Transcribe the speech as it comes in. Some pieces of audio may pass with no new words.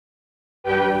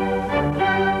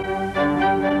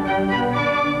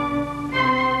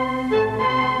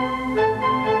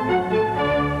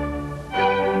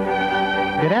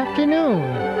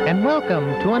and welcome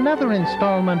to another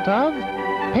installment of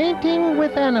Painting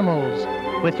with Animals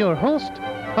with your host,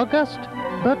 Auguste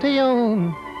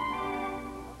Bertillon.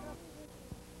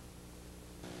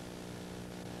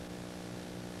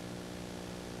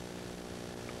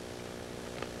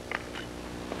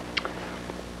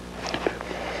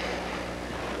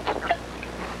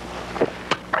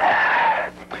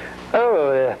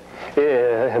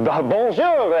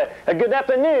 Bonjour, good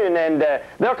afternoon, and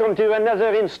welcome to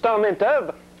another installment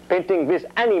of Painting with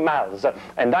Animals.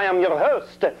 And I am your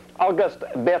host, Auguste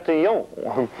Bertillon.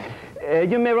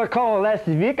 You may recall last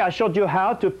week I showed you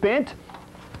how to paint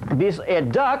this a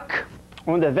duck,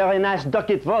 and a very nice duck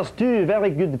it was too,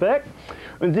 very good work.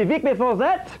 And the week before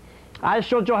that, I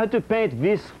showed you how to paint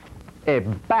this a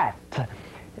bat.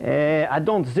 I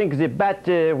don't think the bat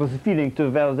was feeling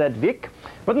too well that week,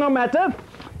 but no matter.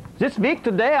 This week,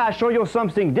 today, I show you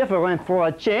something different for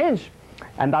a change,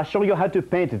 and I show you how to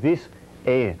paint this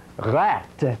a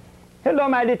rat. Hello,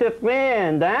 my little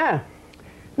friend, huh?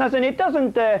 Nothing, it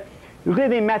doesn't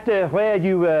really matter where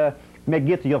you may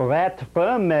get your rat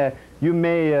from. You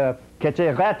may catch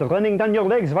a rat running down your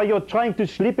legs while you're trying to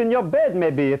sleep in your bed,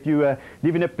 maybe, if you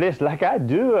live in a place like I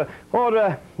do.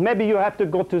 Or maybe you have to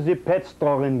go to the pet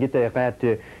store and get a rat.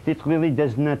 It really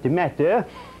does not matter.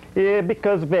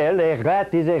 Because, well, a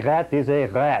rat is a rat is a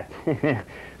rat.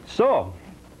 So,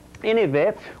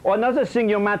 anyway, another thing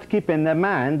you might keep in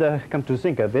mind, come to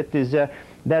think of it, is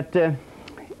that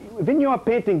when you are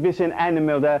painting with an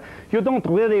animal, you don't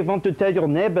really want to tell your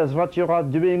neighbors what you are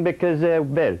doing because,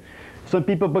 well, some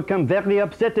people become very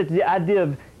upset at the idea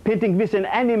of painting with an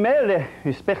animal,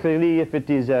 especially if it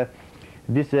is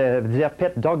their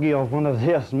pet doggy or one of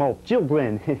their small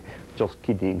children. Just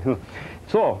kidding.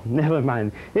 So, never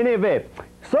mind. Anyway,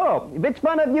 so, which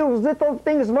one of you little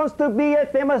things wants to be a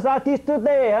famous artist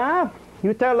today, huh?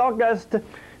 You tell Auguste.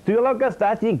 Tell Auguste,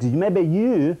 I think maybe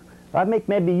you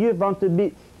want to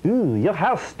be, ooh, your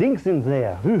house stinks in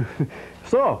there.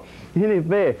 So,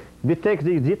 anyway, we take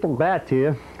the little rat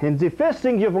here, and the first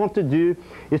thing you want to do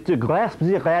is to grasp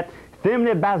the rat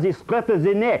firmly by the scruff of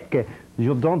the neck.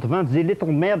 You don't want the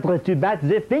little murderer to bite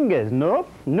the fingers, no?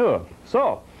 No.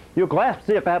 So, you grasp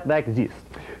the rat like this.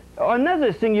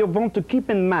 Another thing you want to keep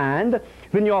in mind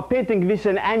when you are painting with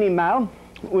an animal,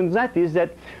 and that is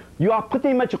that you are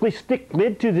pretty much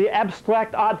restricted to the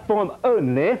abstract art form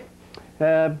only.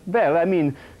 Well, I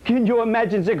mean, can you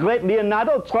imagine the great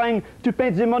Leonardo trying to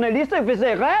paint the Mona Lisa with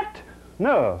a rat?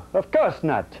 No, of course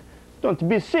not. Don't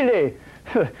be silly.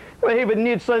 Well, he would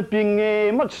need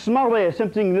something much smaller,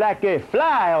 something like a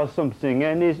fly or something,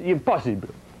 and it's impossible.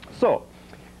 So,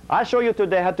 I'll show you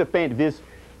today how to paint this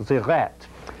the rat.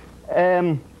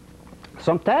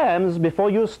 Sometimes, before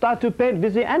you start to paint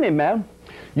with the animal,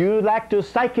 you like to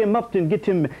psych him up and get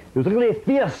him really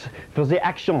fierce for the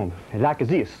action, like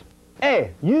this.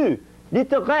 Hey, you,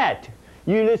 little rat,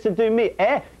 you listen to me,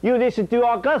 eh? You listen to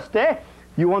Auguste, eh?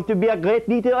 You want to be a great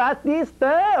little artist,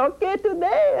 okay,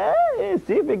 today, eh?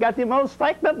 See, we got him all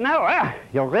psyched up now.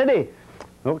 You're ready?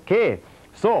 Okay,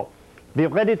 so, we're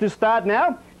ready to start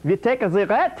now. We take the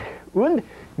rat and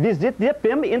we dip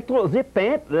him into the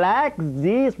paint like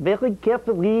this, very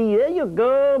carefully. Here you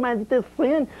go, my little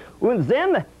friend. And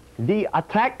then we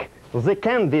attack the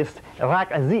canvas like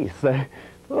this.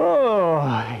 Oh,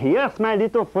 yes, my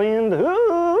little friend.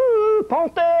 Ooh,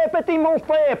 ponte, petit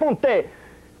monstre, ponte.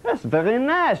 That's very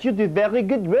nice. You did very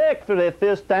good work for the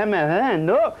first time, huh?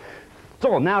 No?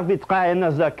 So now we try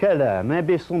another color,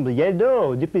 maybe some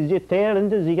yellow, dip the tail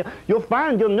into the... You'll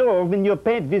find, you know, when you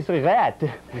paint this rat,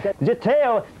 the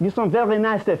tail gives some very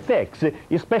nice effects,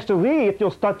 especially if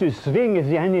you start to swing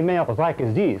the animal like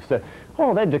this.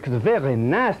 Oh, that looks very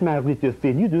nice, my little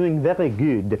friend. You're doing very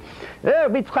good.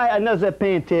 We try another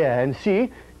paint here and see.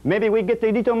 Maybe we get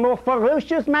a little more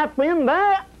ferocious, my friend.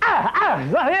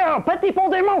 Petit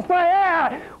pont des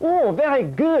monstres. Oh, very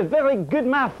good,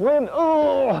 my friend.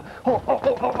 Oh,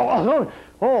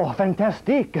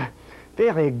 fantastic.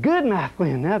 Very good, my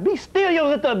friend. Now, be still, you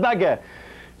little bugger.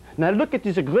 Now, look at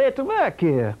this great work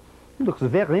here. It looks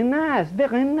very nice,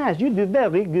 very nice. You do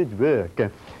very good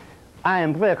work. I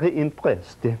am very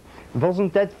impressed.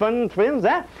 Wasn't that fun, friends,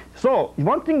 huh? So,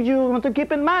 one thing you want to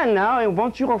keep in mind now, and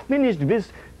once you are finished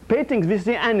with painting with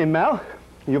the animal,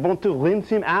 you want to rinse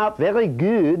him out very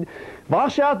good.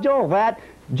 Wash out your rat,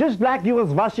 just like you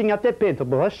was washing out the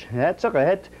paintbrush. That's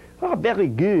right. Oh, very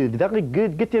good, very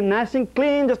good. Get him nice and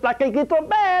clean, just like a little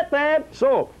bat, eh?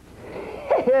 So,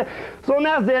 so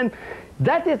now then,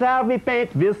 that is how we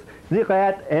paint with the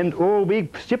rat, and oh, we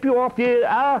ship you off here.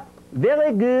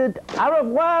 Very good. Au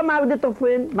revoir, my little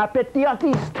friend, my petit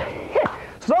artiste.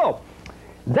 So,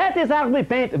 That is how we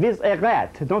paint with a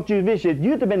rat. Don't you wish it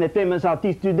you'd have been a famous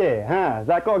artist today, huh?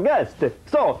 Like Auguste.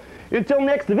 So, until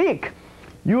next week,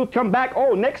 you come back.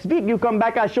 Oh, next week you come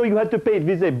back, I'll show you how to paint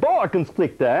with a boa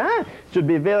constrictor, huh? Should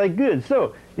be very good.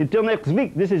 So, until next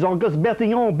week, this is Auguste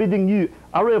Bertillon bidding you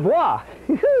au revoir.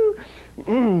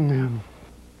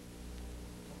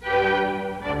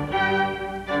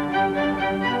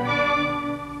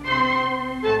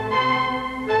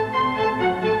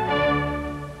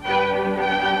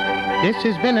 This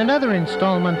has been another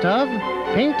installment of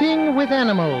Painting with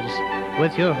Animals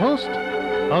with your host,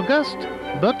 Auguste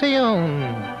Bertillon.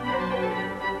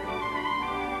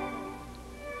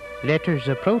 Letters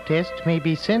of protest may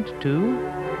be sent to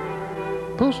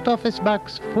Post Office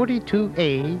Box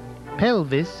 42A,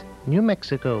 Pelvis, New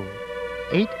Mexico,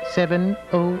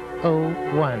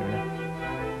 87001.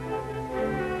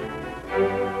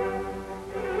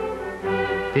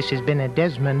 This has been a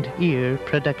Desmond Ear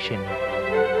production.